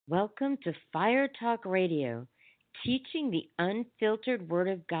Welcome to Fire Talk Radio, teaching the unfiltered Word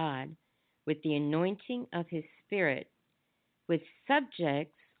of God with the anointing of His Spirit, with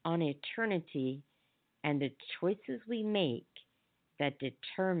subjects on eternity and the choices we make that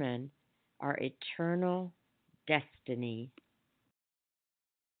determine our eternal destiny.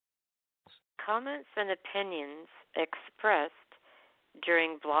 Comments and opinions expressed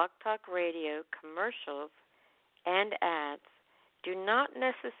during Blog Talk Radio commercials and ads do not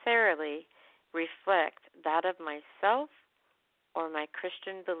necessarily reflect that of myself or my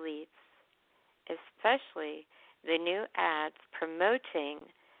Christian beliefs, especially the new ads promoting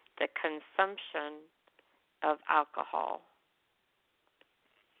the consumption of alcohol.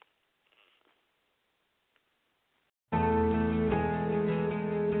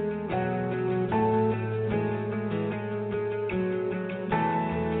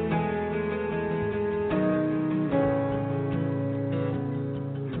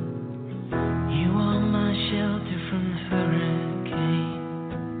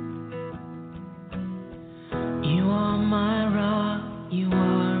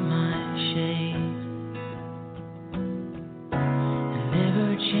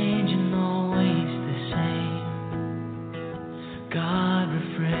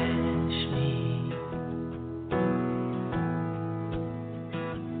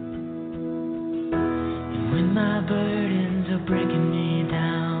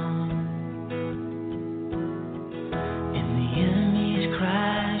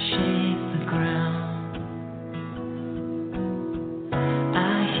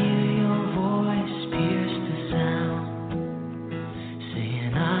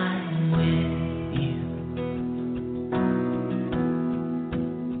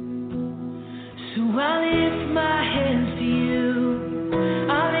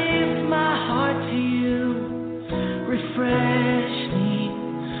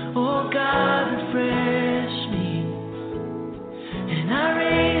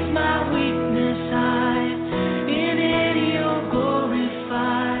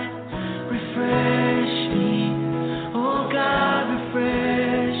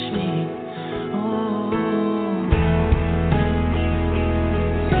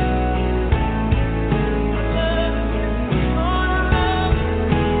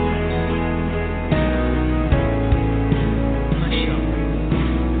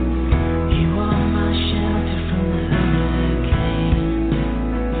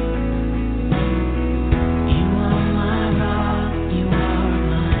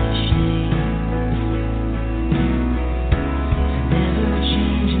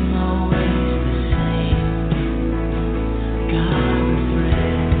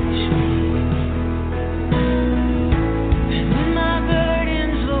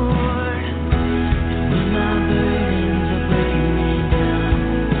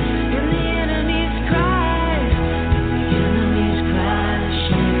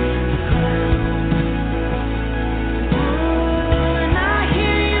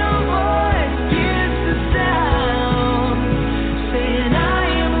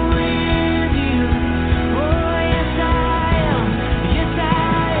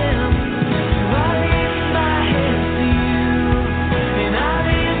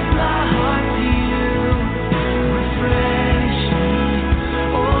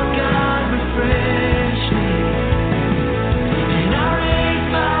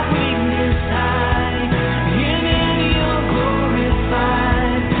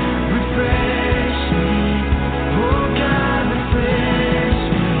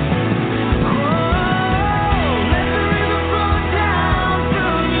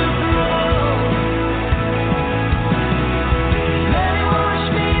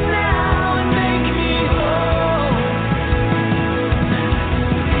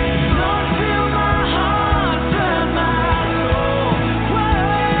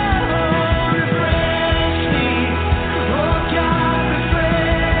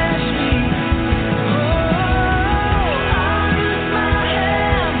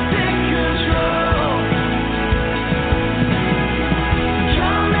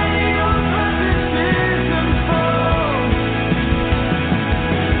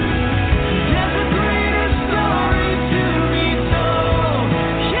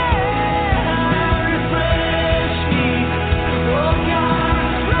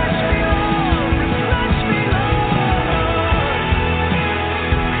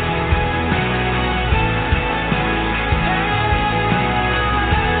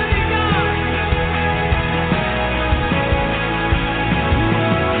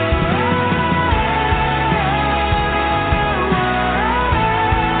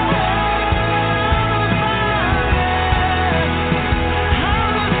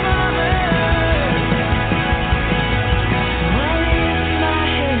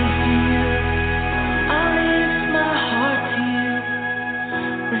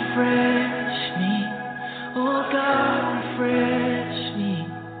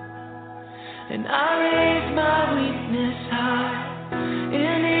 And I raise my weakness high,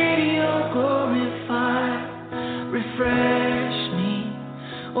 in it you're glorified. Refresh me,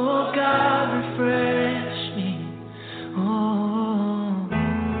 oh God, refresh me. Oh,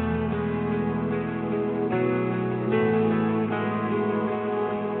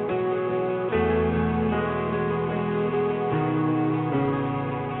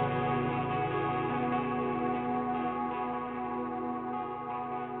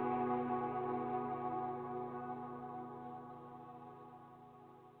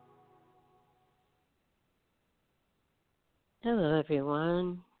 Hello,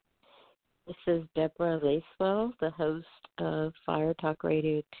 everyone. This is Deborah Lacewell, the host of Fire Talk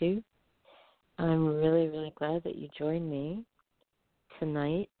Radio 2. I'm really, really glad that you joined me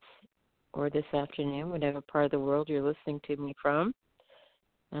tonight or this afternoon, whatever part of the world you're listening to me from,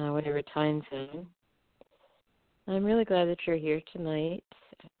 whatever time zone. I'm really glad that you're here tonight.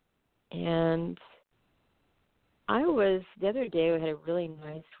 And the other day, we had a really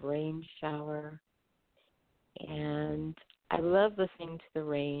nice rain shower, and I love listening to the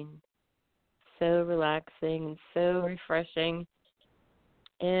rain. So relaxing and so refreshing.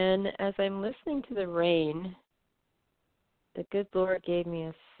 And as I'm listening to the rain, the good Lord gave me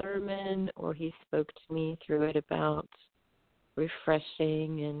a sermon, or he spoke to me through it about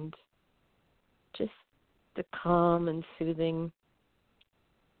refreshing and just the calm and soothing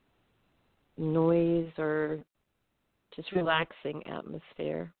noise or just relaxing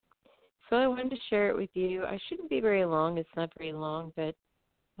atmosphere. So I wanted to share it with you. I shouldn't be very long. It's not very long, but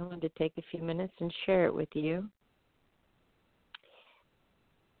I wanted to take a few minutes and share it with you.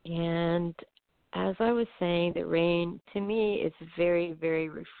 And as I was saying, the rain, to me, is very, very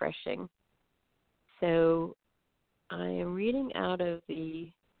refreshing. So I am reading out of the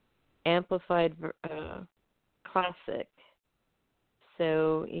Amplified Classic.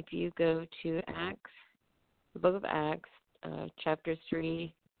 So if you go to Acts, the book of Acts, chapter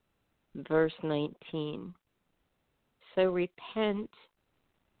 3, verse 19. So repent,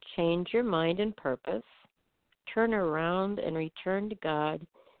 change your mind and purpose, turn around and return to God,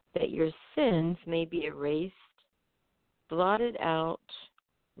 that your sins may be erased, blotted out,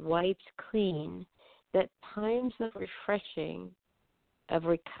 wiped clean, that times of refreshing, of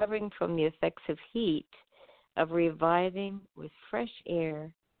recovering from the effects of heat, of reviving with fresh air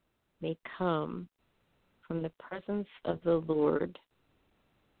may come from the presence of the Lord.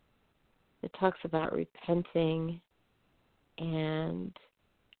 It talks about repenting and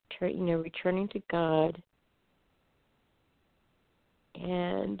returning to God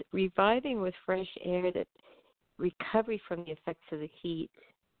and reviving with fresh air, that recovery from the effects of the heat.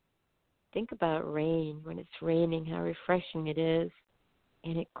 Think about rain. When it's raining, how refreshing it is,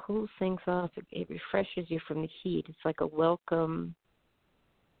 and it cools things off. It refreshes you from the heat. It's like a welcome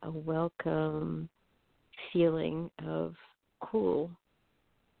feeling of cool,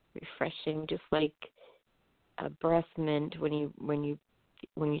 refreshing, just like a breath mint when you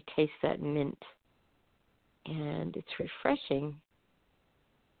taste that mint, and it's refreshing.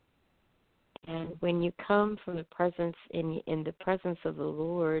 And when you come from the presence in the presence of the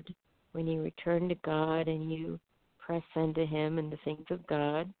Lord, when you return to God and you press into Him and the things of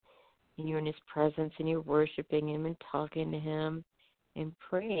God, and you're in His presence and you're worshiping Him and talking to Him and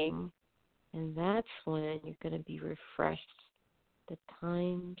praying, and that's when you're going to be refreshed. The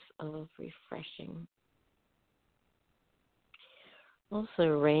times of refreshing. Also,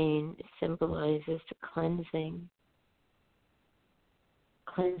 rain symbolizes the cleansing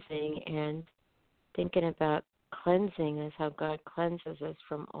and thinking about cleansing as how God cleanses us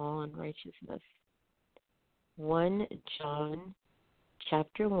from all unrighteousness. 1 John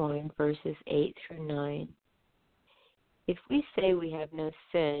chapter 1, verses 8 through 9. If we say we have no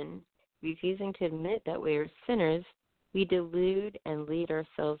sin, refusing to admit that we are sinners, we delude and lead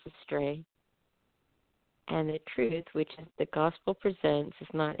ourselves astray. And the truth which the gospel presents is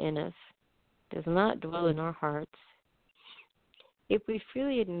not in us, does not dwell in our hearts. If we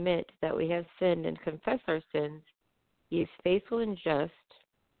freely admit that we have sinned and confess our sins, He is faithful and just,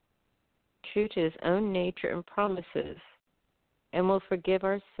 true to His own nature and promises, and will forgive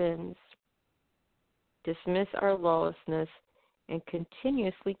our sins, dismiss our lawlessness, and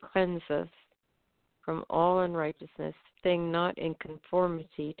continuously cleanse us from all unrighteousness, thing not in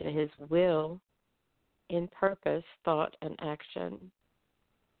conformity to His will, in purpose, thought, and action.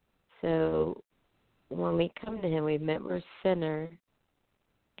 So when we come to Him, we admit we're a sinner,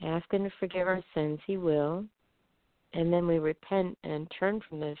 ask Him to forgive our sins, He will, and then we repent and turn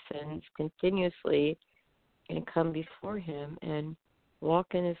from those sins continuously and come before Him and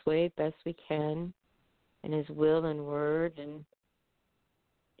walk in His way best we can, in His will and word and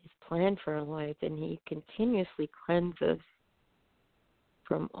His plan for our life, and He continuously cleanses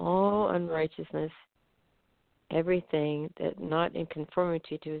from all unrighteousness, everything that not in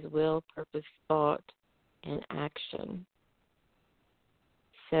conformity to His will, purpose, thought, and action.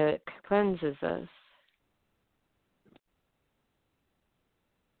 So it cleanses us.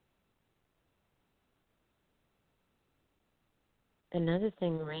 Another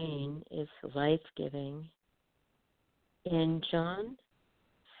thing, rain is life-giving. In John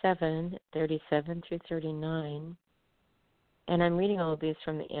 7:37 through 39, and I'm reading all of these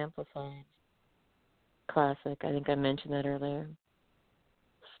from the Amplified Classic. I think I mentioned that earlier.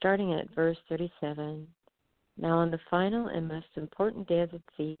 Starting at verse 37, now on the final and most important day of the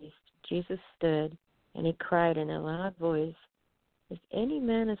feast, Jesus stood, and He cried in a loud voice, if any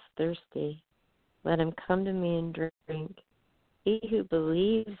man is thirsty, let him come to me and drink. He who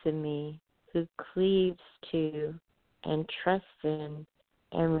believes in me, who cleaves to and trusts in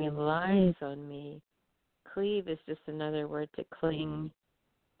and relies on me. Cleave is just another word to cling,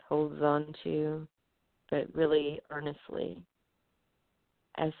 holds on to, but really earnestly.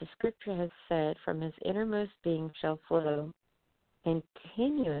 As the scripture has said, from his innermost being shall flow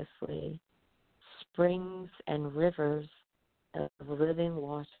continuously springs and rivers of living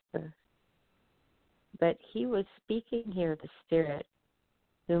water. But he was speaking here of the Spirit,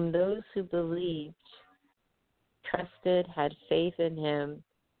 whom those who believed, trusted, had faith in him,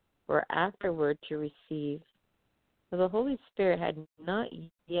 were afterward to receive. For the Holy Spirit had not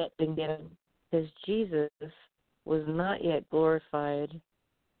yet been given, because Jesus was not yet glorified,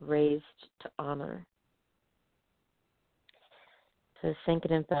 raised to honor. So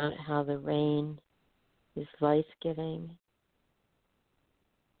thinking about how the rain is life-giving,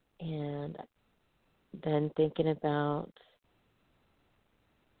 and then thinking about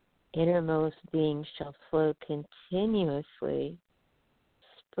innermost being shall flow continuously,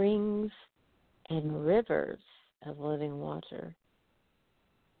 springs and rivers of living water,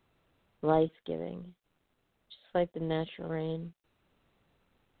 life-giving, just like the natural rain.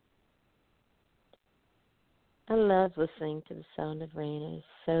 I love listening to the sound of rain. It is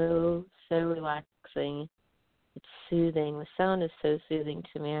so relaxing. It's soothing. The sound is so soothing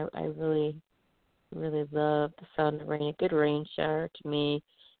to me. I really love the sound of rain. A good rain shower to me,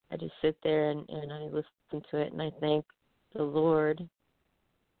 I just sit there and I listen to it, and I thank the Lord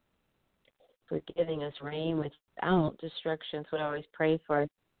for giving us rain without destruction. That's what I always pray for. I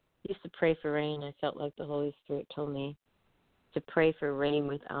used to pray for rain. I felt like the Holy Spirit told me to pray for rain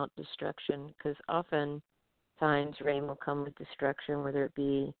without destruction, because oftentimes rain will come with destruction, whether it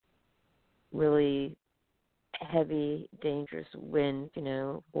be really heavy, dangerous wind,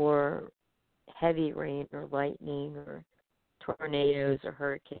 or heavy rain or lightning or tornadoes or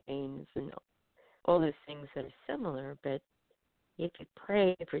hurricanes and all those things that are similar. But if you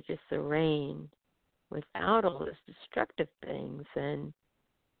pray for just the rain without all those destructive things, and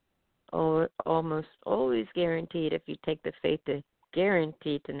almost always guaranteed, if you take the faith to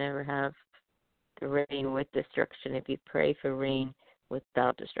guarantee to never have the rain with destruction, if you pray for rain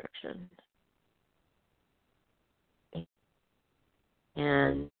without destruction.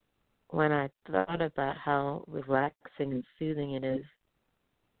 And when I thought about how relaxing and soothing it is,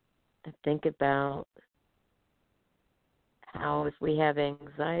 I think about how if we have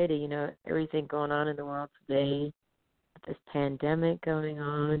anxiety, everything going on in the world today, this pandemic going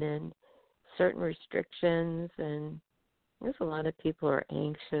on and certain restrictions, and there's a lot of people who are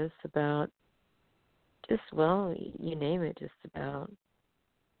anxious about just, you name it, just about.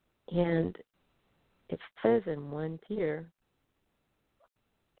 And it says in 1 Peter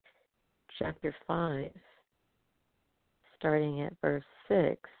chapter 5, starting at verse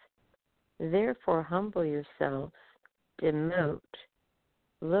 6, therefore humble yourselves, demote,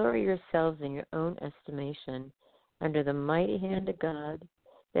 lower yourselves in your own estimation under the mighty hand of God,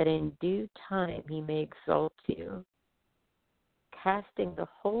 that in due time he may exalt you, casting the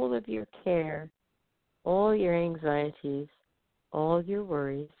whole of your care, all your anxieties, all your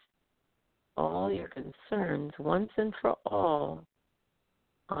worries, all your concerns, once and for all,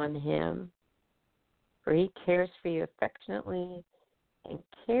 on him. For he cares for you affectionately and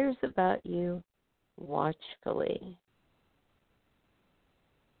cares about you watchfully.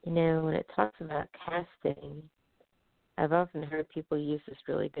 When it talks about casting, I've often heard people use this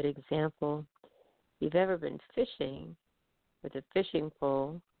really good example. If you've ever been fishing with a fishing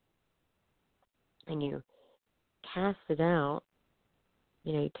pole and you cast it out,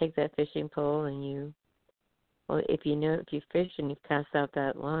 you take that fishing pole and if you fish and you cast out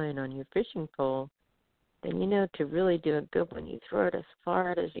that line on your fishing pole, then to really do a good one, you throw it as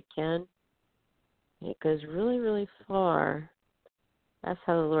far out as you can. It goes really, really far. That's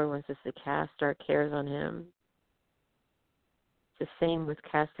how the Lord wants us to cast our cares on him. It's the same with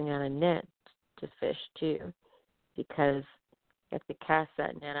casting out a net to fish, too, because you have to cast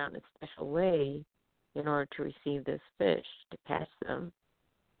that net out in a special way in order to receive those fish, to catch them.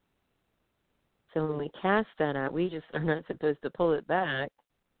 So when we cast that out, we just are not supposed to pull it back.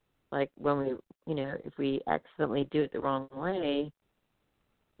 Like when we, if we accidentally do it the wrong way,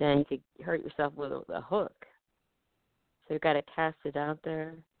 then you could hurt yourself with a hook. So you've got to cast it out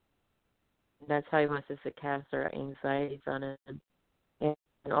there. That's how he wants us to cast our anxieties on him.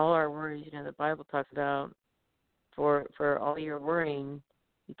 And all our worries, the Bible talks about for all your worrying,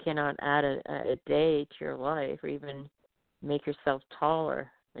 you cannot add a day to your life or even make yourself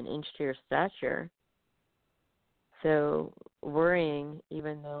taller, an inch to your stature. So worrying,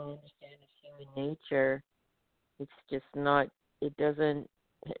 even though I understand it's human nature, it's just not, it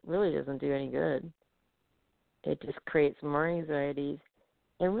really doesn't do any good. It just creates more anxieties.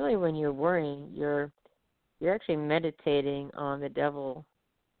 And really when you're worrying, you're actually meditating on the devil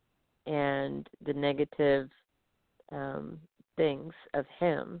and the negative things of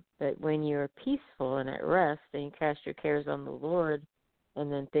him. But when you're peaceful and at rest and you cast your cares on the Lord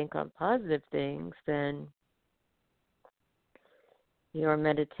and then think on positive things, then you're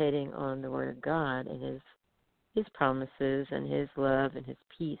meditating on the Word of God and His promises and His love and His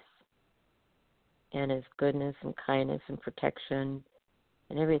peace and His goodness and kindness and protection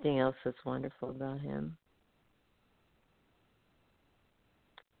and everything else that's wonderful about Him.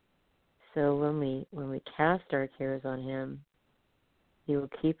 So when we cast our cares on Him, He will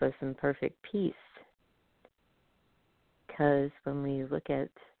keep us in perfect peace. Because when we look at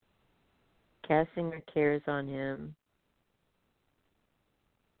casting our cares on Him,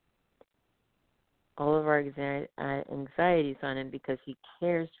 all of our anxieties on Him because He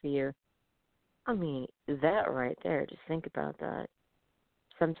cares for you. I mean, that right there, just think about that.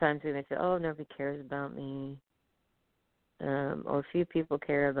 Sometimes we may say, oh, nobody cares about me, or few people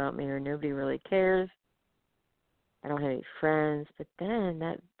care about me, or nobody really cares. I don't have any friends. But then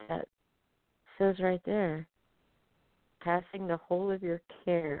that says right there, casting the whole of your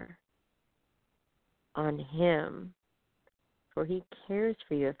care on Him, for He cares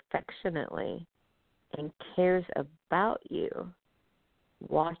for you affectionately and cares about you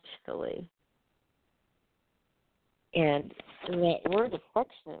watchfully. And that word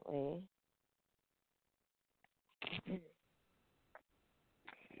affectionately,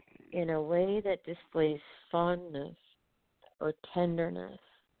 in a way that displays fondness or tenderness.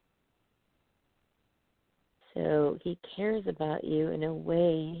 So He cares about you in a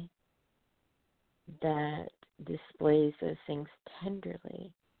way that displays those things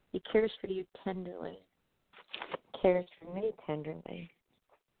tenderly. He cares for you tenderly. He cares for me tenderly.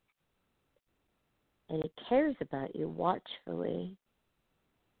 And He cares about you watchfully.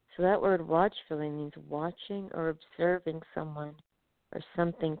 So that word watchfully means watching or observing someone or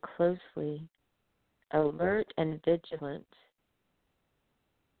something closely, alert and vigilant.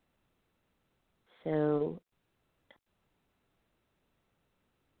 So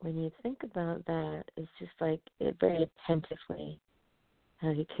when you think about that, it's just like very attentively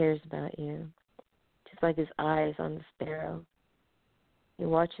how He cares about you. Just like His eyes on the sparrow. He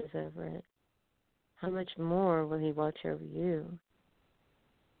watches over it. How much more will He watch over you?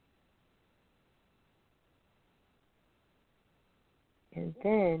 And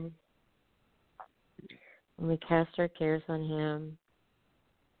then, when we cast our cares on Him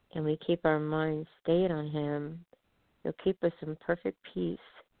and we keep our minds stayed on Him, He'll keep us in perfect peace.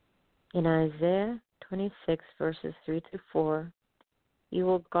 In Isaiah 26, verses 3 through 4, you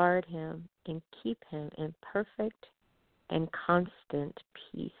will guard him and keep him in perfect and constant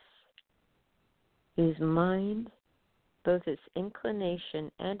peace, whose mind, both its inclination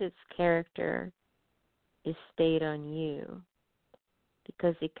and its character, is stayed on you,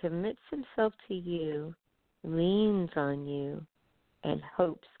 because he commits himself to you, leans on you, and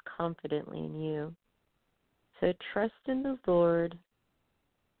hopes confidently in you. So trust in the Lord,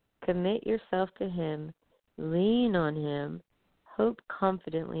 commit yourself to Him, lean on Him, hope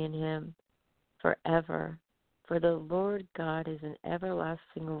confidently in Him forever. For the Lord God is an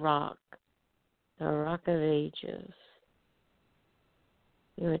everlasting rock, the rock of ages.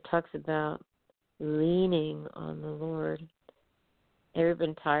 It talks about leaning on the Lord. Ever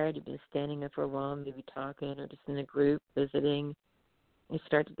been tired? You've been standing up for a while, maybe talking or just in a group visiting. You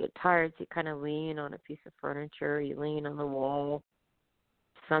start to get tired, so you kind of lean on a piece of furniture, you lean on the wall,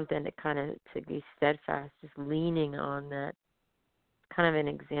 something to be steadfast, just leaning on that. Kind of an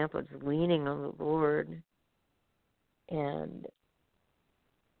example of just leaning on the Lord. And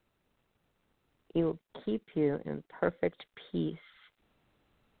He will keep you in perfect peace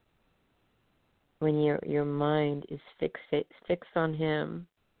when your mind is fixed on Him.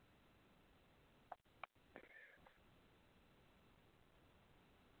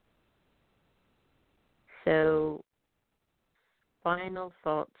 So, final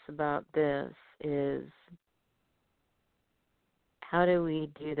thoughts about this is, how do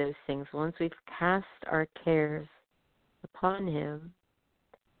we do those things? Once we've cast our cares upon Him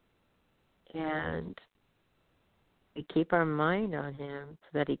and we keep our mind on Him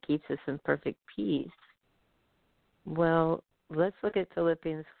so that He keeps us in perfect peace. Well, let's look at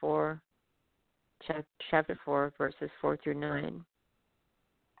Philippians 4, chapter 4, verses 4 through 9.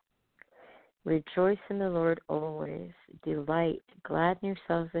 Rejoice in the Lord always. Delight, gladden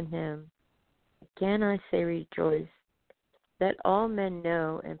yourselves in Him. Again I say rejoice. Let all men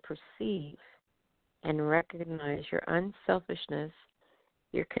know and perceive and recognize your unselfishness,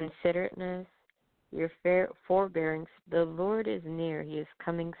 your considerateness, your forbearance. The Lord is near. He is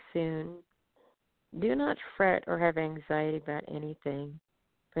coming soon. Do not fret or have anxiety about anything,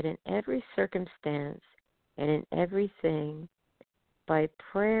 but in every circumstance and in everything, by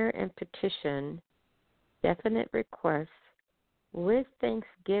prayer and petition, definite requests, with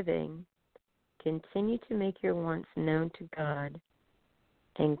thanksgiving, continue to make your wants known to God,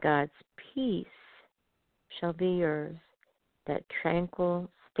 and God's peace shall be yours, that tranquil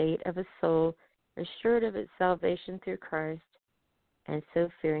state of a soul assured of its salvation through Christ, and so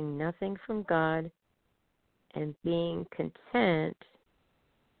fearing nothing from God, and being content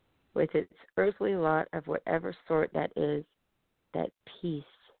with its earthly lot of whatever sort that is, that peace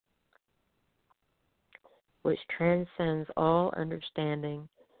which transcends all understanding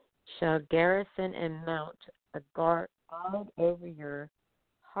shall garrison and mount a guard over your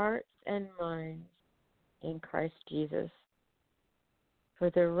hearts and minds in Christ Jesus. For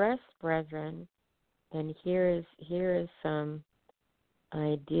the rest, brethren, and here is some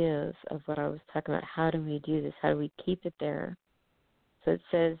ideas of what I was talking about. How do we do this? How do we keep it there? So it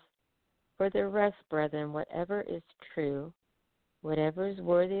says, for the rest, brethren, whatever is true, whatever is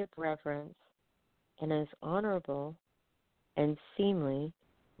worthy of reverence, and is honorable and seemly,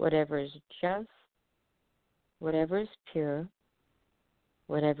 whatever is just, whatever is pure,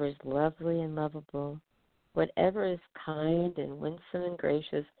 whatever is lovely and lovable, whatever is kind and winsome and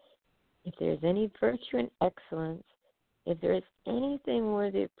gracious, if there is any virtue and excellence, if there is anything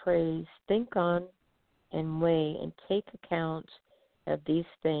worthy of praise, think on and weigh and take account of these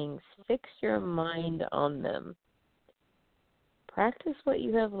things. Fix your mind on them. Practice what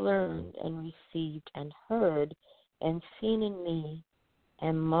you have learned and received and heard and seen in me,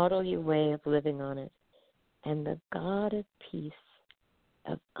 and model your way of living on it. And the God of peace,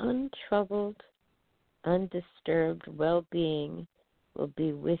 of untroubled, undisturbed well-being will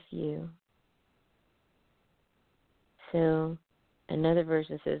be with you. So another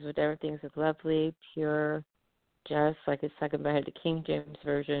version says, whatever things are lovely, pure, just, like it's talking about the King James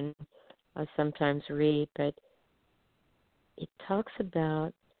Version I sometimes read, but it talks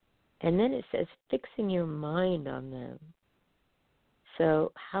about, and then it says, fixing your mind on them.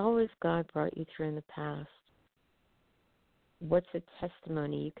 So how has God brought you through in the past? What's a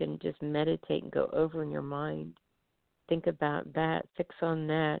testimony you can just meditate and go over in your mind? Think about that, fix on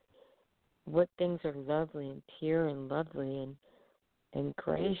that. What things are lovely and pure and lovely and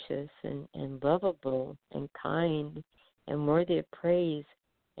gracious and lovable and kind and worthy of praise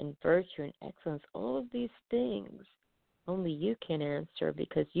and virtue and excellence. All of these things only you can answer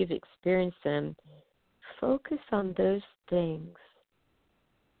because you've experienced them. Focus on those things.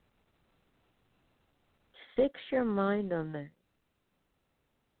 Fix your mind on them.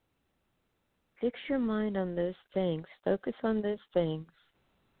 Fix your mind on those things. Focus on those things.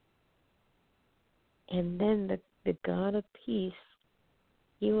 And then the God of peace,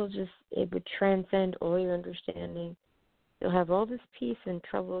 He will just, it would transcend all your understanding. You'll have all this peace in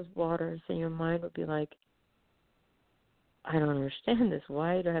troubled waters, and your mind will be like, I don't understand this.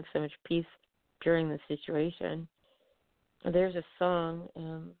 Why do I have so much peace during this situation? There's a song,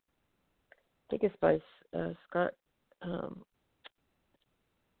 I think it's by Scott, I'm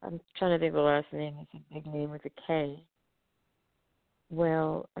trying to think of the last name. It's a big name with a K.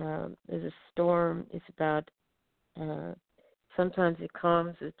 Well, there's a storm. It's about sometimes it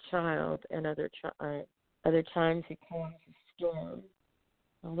calms a child, and other times it calms a storm.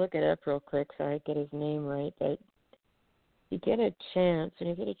 I'll look it up real quick so I get his name right. But when you get a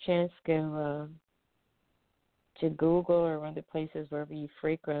chance, go to Google or one of the places wherever you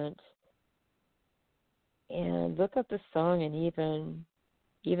frequent, and look up the song and even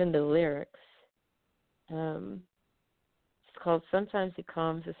the lyrics. It's called "Sometimes He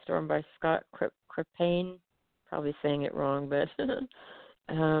Calms a Storm" by Scott Crepane. Probably saying it wrong, but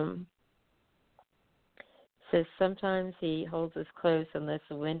says sometimes he holds us close and lets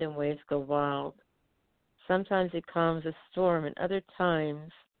the wind and waves go wild. Sometimes he calms a storm, and other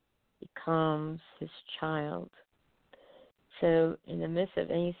times he calms his child. So in the midst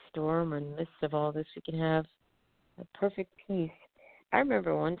of any storm or in the midst of all this, we can have a perfect peace. I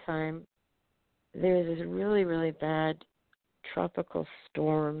remember one time there was this really, really bad tropical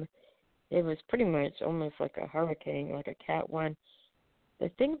storm. It was pretty much almost like a hurricane, like a Cat 1. The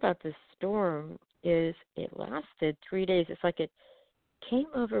thing about this storm is it lasted 3 days. It's like it came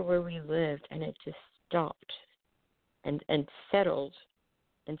over where we lived and it just stopped and settled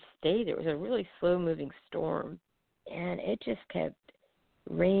and stayed. It was a really slow-moving storm, and it just kept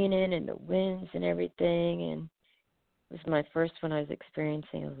raining and the winds and everything. And it was my first one I was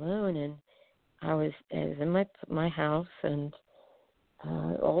experiencing alone, and I was in my house, and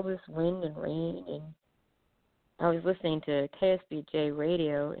all this wind and rain, and I was listening to KSBJ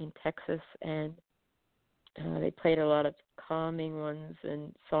radio in Texas, and they played a lot of calming ones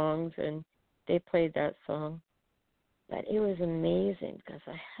and songs, and they played that song. But it was amazing because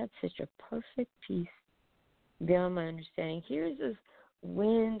I had such a perfect peace beyond my understanding. Here's this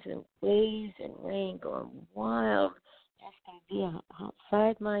winds and waves and rain going wild. That's going to be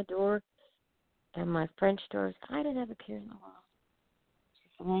outside my door and my French doors. I didn't have a care in the world.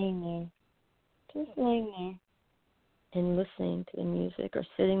 Just laying there and listening to the music or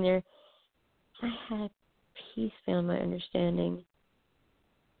sitting there. I had peace beyond my understanding.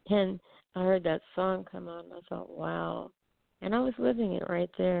 And I heard that song come on, and I thought, wow. And I was living it right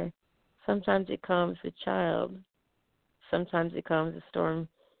there. Sometimes it calms the child. Sometimes it calms the storm.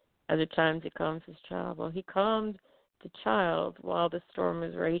 Other times it calms his child. Well, he calmed the child while the storm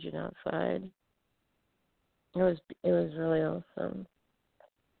was raging outside. It was really awesome.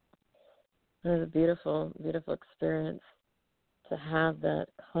 It was a beautiful, beautiful experience to have that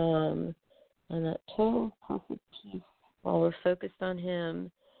calm and that total perfect peace while we're focused on him.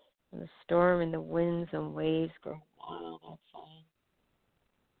 And the storm and the winds and waves go wild outside.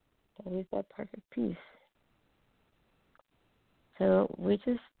 That is that perfect peace. So we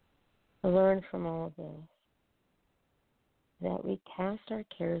just learn from all of this that we cast our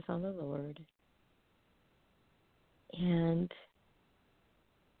cares on the Lord, and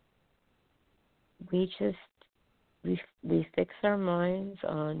we fix our minds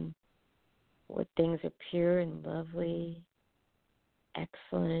on what things are pure and lovely,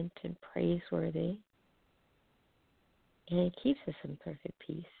 excellent and praiseworthy, and it keeps us in perfect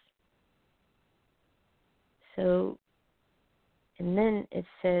peace. So, and then it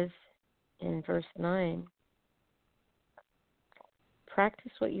says in verse 9,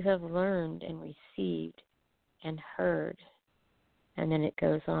 practice what you have learned and received and heard. And then it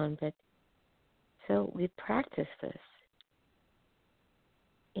goes on, but so we practice this.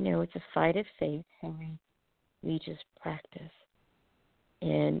 You know, it's a fight of faith, so we just practice.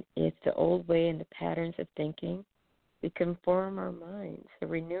 And it's the old way and the patterns of thinking. We conform our minds, the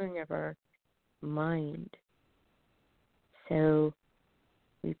renewing of our mind. So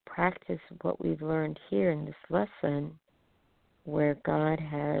we practice what we've learned here in this lesson, where God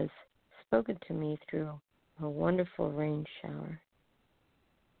has spoken to me through a wonderful rain shower.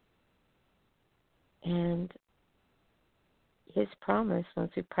 And his promise,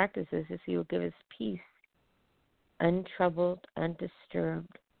 once we practice this, is he will give us peace, untroubled,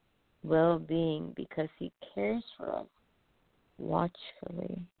 undisturbed well-being, because he cares for us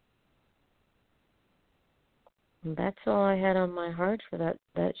watchfully. And that's all I had on my heart for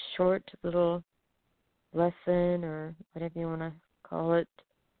that short little lesson, or whatever you want to call it,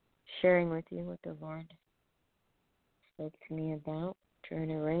 sharing with you what the Lord spoke to me about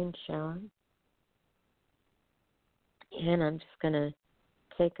during a rain shower. And I'm just going to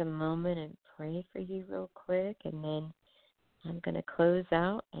take a moment and pray for you real quick, and then I'm going to close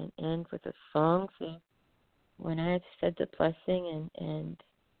out and end with a song. So when I've said the blessing and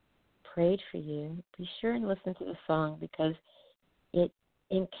prayed for you, be sure and listen to the song, because it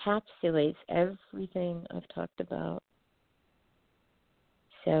encapsulates everything I've talked about.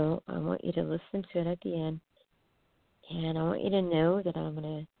 So I want you to listen to it at the end, and I want you to know that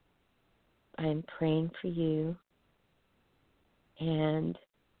I'm praying for you, and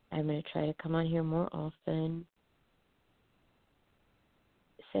I'm going to try to come on here more often.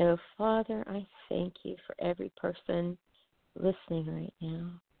 So, Father, I thank you for every person listening right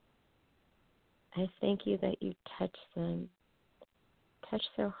now. I thank you that you touch them, touch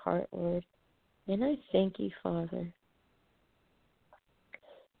their heart, Lord. And I thank you, Father,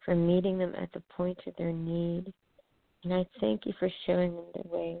 for meeting them at the point of their need. And I thank you for showing them the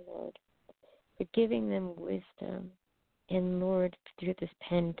way, Lord, for giving them wisdom. And, Lord, through this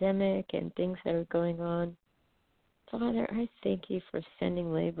pandemic and things that are going on, Father, I thank you for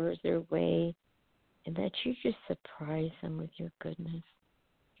sending laborers their way and that you just surprise them with your goodness,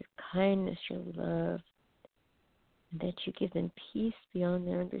 your kindness, your love, and that you give them peace beyond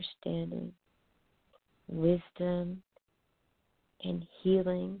their understanding, wisdom, and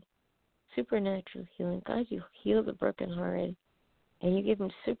healing, supernatural healing. God, you heal the brokenhearted, and you give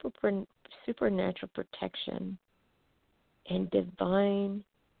them supernatural protection and divine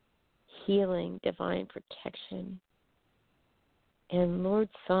healing, divine protection. And Lord,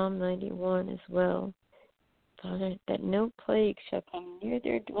 Psalm 91 as well, Father, that no plague shall come near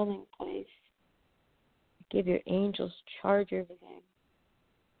their dwelling place. Give your angels charge over them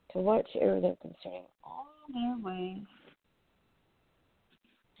to watch over them concerning all their ways.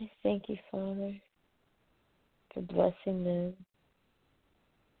 I thank you, Father, for blessing them.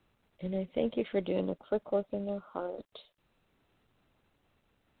 And I thank you for doing a quick work in their heart.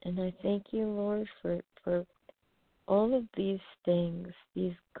 And I thank you, Lord, for all of these things,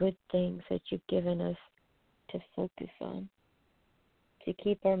 these good things that you've given us to focus on, to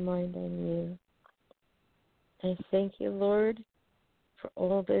keep our mind on you. I thank you, Lord, for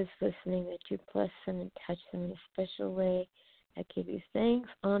all those listening, that you bless them and touch them in a special way. I give you thanks,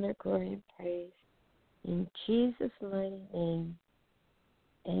 honor, glory, and praise. In Jesus' mighty name,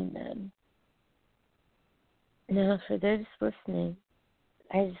 amen. Now, for those listening,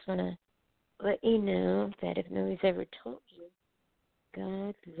 I just want to let you know that if nobody's ever told you,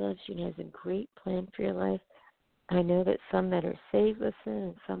 God loves you and has a great plan for your life. I know that some that are saved listen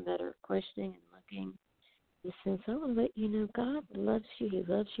and some that are questioning and looking listen. So I want to let you know God loves you. He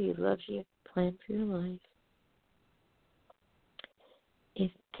loves you. He loves you. Plan for your life.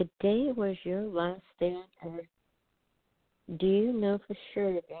 If today was your last day on earth, do you know for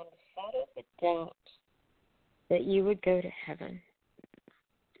sure, beyond a shadow of a doubt, that you would go to heaven?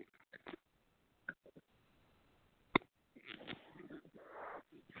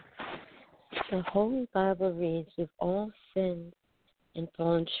 The Holy Bible reads, we've all sinned and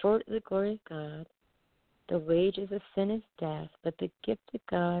fallen short of the glory of God. The wages of sin is death, but the gift of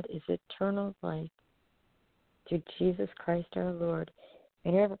God is eternal life through Jesus Christ our Lord.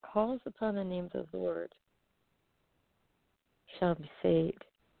 And whoever calls upon the name of the Lord shall be saved.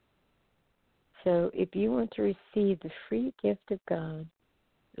 So if you want to receive the free gift of God,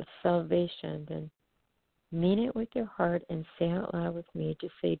 of salvation, then mean it with your heart and say out loud with me.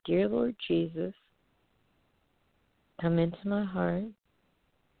 Just say, Dear Lord Jesus, come into my heart.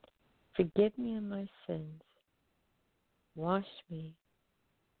 Forgive me of my sins. Wash me.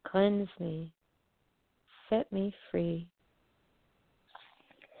 Cleanse me. Set me free.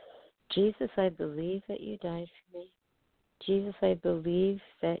 Jesus, I believe that you died for me. Jesus, I believe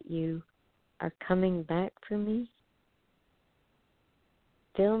that you are coming back for me.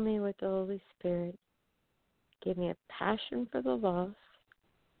 Fill me with the Holy Spirit. Give me a passion for the lost,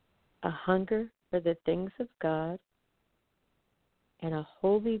 a hunger for the things of God, and a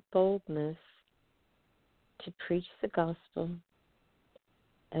holy boldness to preach the gospel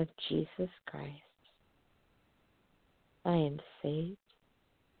of Jesus Christ. I am saved.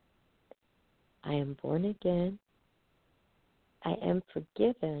 I am born again. I am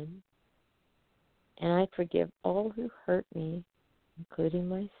forgiven. And I forgive all who hurt me, including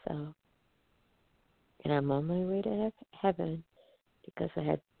myself. And I'm on my way to heaven because I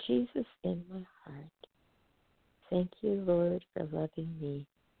have Jesus in my heart. Thank you, Lord, for loving me.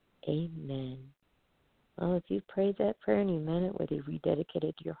 Amen. Well, if you prayed that prayer and you meant it, whether you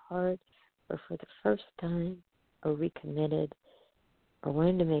rededicated your heart or for the first time or recommitted or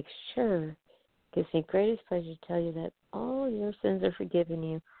wanted to make sure, it gives me greatest pleasure to tell you that all your sins are forgiven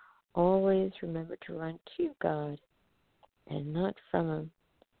you. Always remember to run to God and not from Him,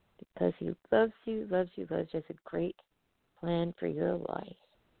 because He loves you, loves you, loves you. Has a great plan for your life.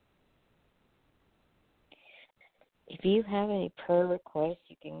 If you have any prayer requests,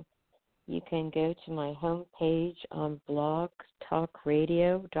 you can go to my homepage on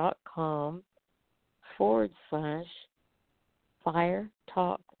blogtalkradio.com/Fire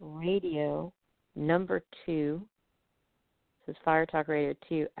Talk Radio 2. This is Fire Talk Radio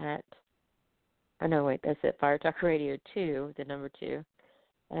 2 at, oh no, wait, that's it, Fire Talk Radio 2, the number 2.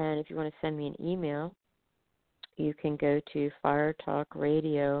 And if you want to send me an email, you can go to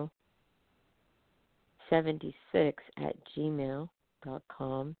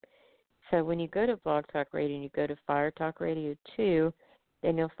firetalkradio76@gmail.com. So when you go to Blog Talk Radio and you go to Fire Talk Radio 2,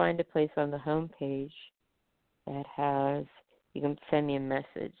 then you'll find a place on the home page that has, you can send me a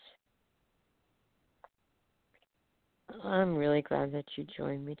message. I'm really glad that you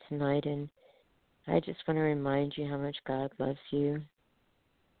joined me tonight, and I just want to remind you how much God loves you.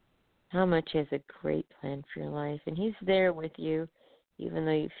 how much He has a great plan for your life. And He's there with you, even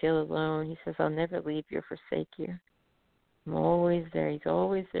though you feel alone. He says, I'll never leave you or forsake you. I'm always there. He's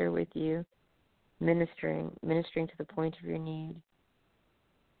always there with you, ministering to the point of your need.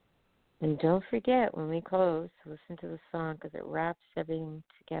 And don't forget, when we close, to listen to the song, because it wraps everything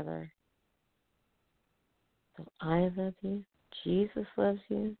together. So I love you. Jesus loves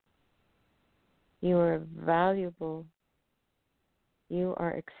you. You are valuable. You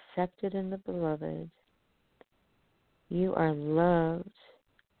are accepted in the beloved. You are loved.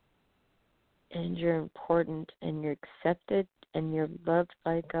 And you're important. And you're accepted. And you're loved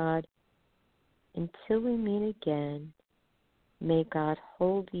by God. Until we meet again, may God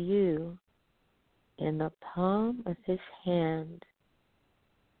hold you in the palm of His hand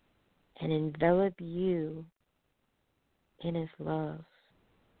and envelop you in His love.